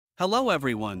Hello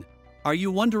everyone. Are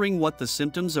you wondering what the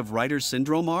symptoms of Reiter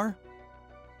syndrome are?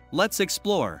 Let's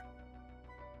explore.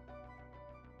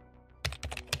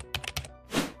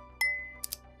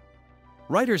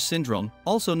 Reiter syndrome,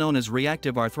 also known as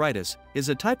reactive arthritis, is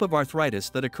a type of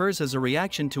arthritis that occurs as a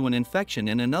reaction to an infection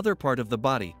in another part of the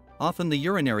body, often the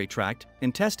urinary tract,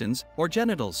 intestines, or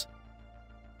genitals.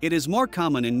 It is more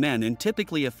common in men and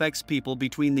typically affects people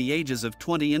between the ages of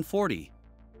 20 and 40.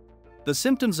 The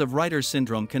symptoms of Reiter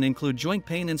syndrome can include joint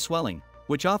pain and swelling,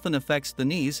 which often affects the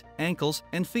knees, ankles,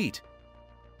 and feet.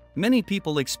 Many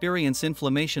people experience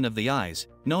inflammation of the eyes,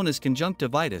 known as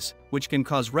conjunctivitis, which can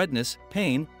cause redness,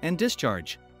 pain, and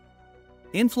discharge.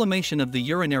 Inflammation of the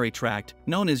urinary tract,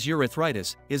 known as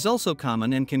urethritis, is also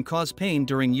common and can cause pain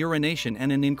during urination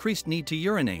and an increased need to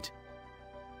urinate.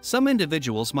 Some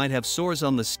individuals might have sores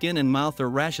on the skin and mouth or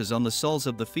rashes on the soles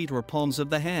of the feet or palms of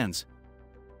the hands.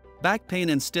 Back pain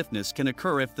and stiffness can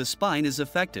occur if the spine is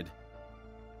affected.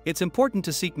 It's important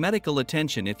to seek medical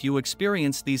attention if you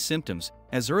experience these symptoms,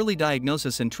 as early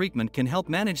diagnosis and treatment can help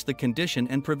manage the condition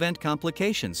and prevent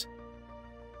complications.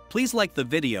 Please like the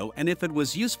video, and if it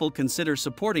was useful, consider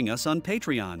supporting us on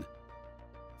Patreon.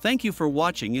 Thank you for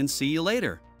watching and see you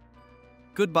later.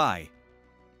 Goodbye.